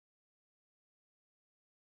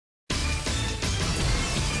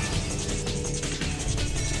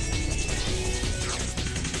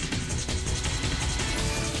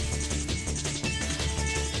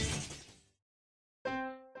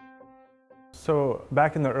So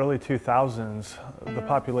back in the early 2000s, the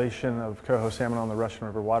population of coho salmon on the Russian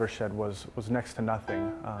River Watershed was next to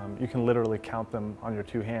nothing. You can literally count them on your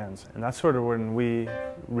two hands. And that's sort of when we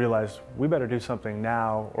realized we better do something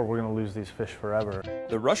now or we're going to lose these fish forever.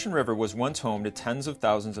 The Russian River was once home to tens of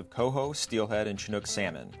thousands of coho, steelhead, and chinook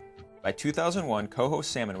salmon. By 2001, coho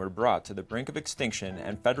salmon were brought to the brink of extinction,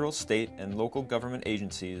 and federal, state, and local government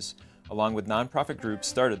agencies, along with nonprofit groups,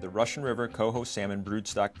 started the Russian River Coho Salmon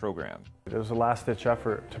Broodstock program. It was a last-ditch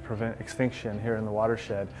effort to prevent extinction here in the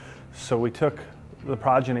watershed. So we took the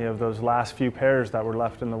progeny of those last few pairs that were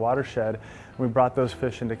left in the watershed, and we brought those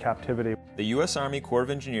fish into captivity. The U.S. Army Corps of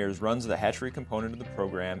Engineers runs the hatchery component of the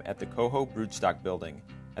program at the Coho Broodstock building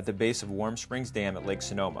at the base of Warm Springs Dam at Lake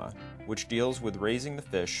Sonoma, which deals with raising the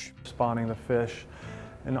fish, spawning the fish,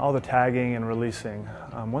 and all the tagging and releasing.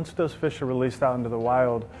 Once those fish are released out into the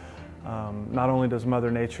wild, not only does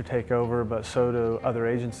Mother Nature take over, but so do other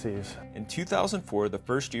agencies. In 2004, the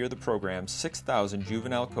first year of the program, 6,000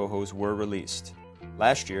 juvenile cohos were released.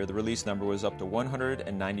 Last year, the release number was up to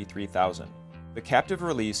 193,000. The captive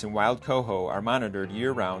release and wild coho are monitored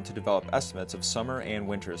year-round to develop estimates of summer and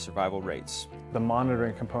winter survival rates. The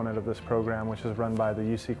monitoring component of this program, which is run by the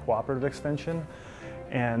UC Cooperative Extension,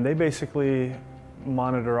 and they basically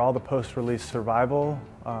monitor all the post-release survival,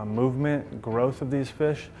 movement, growth of these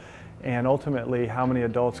fish, and ultimately how many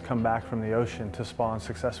adults come back from the ocean to spawn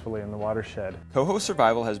successfully in the watershed. Coho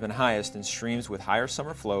survival has been highest in streams with higher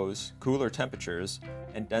summer flows, cooler temperatures,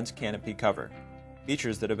 and dense canopy cover,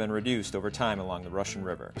 features that have been reduced over time along the Russian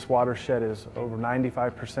River. This watershed is over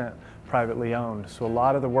 95% privately owned, so a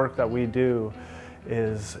lot of the work that we do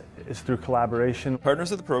is through collaboration.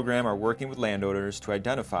 Partners of the program are working with landowners to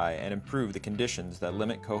identify and improve the conditions that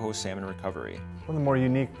limit coho salmon recovery. One of the more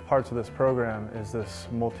unique parts of this program is this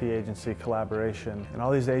multi-agency collaboration, and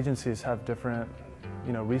all these agencies have different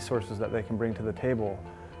resources that they can bring to the table,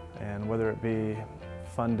 and whether it be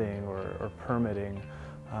funding or permitting,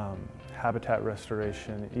 habitat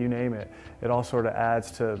restoration, you name it, it all sort of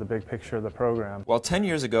adds to the big picture of the program. While 10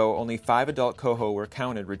 years ago only 5 adult coho were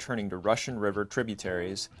counted returning to Russian River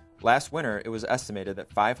tributaries, last winter it was estimated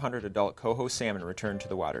that 500 adult coho salmon returned to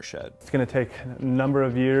the watershed. It's going to take a number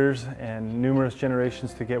of years and numerous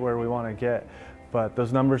generations to get where we want to get, but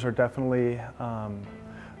those numbers are definitely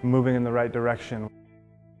moving in the right direction.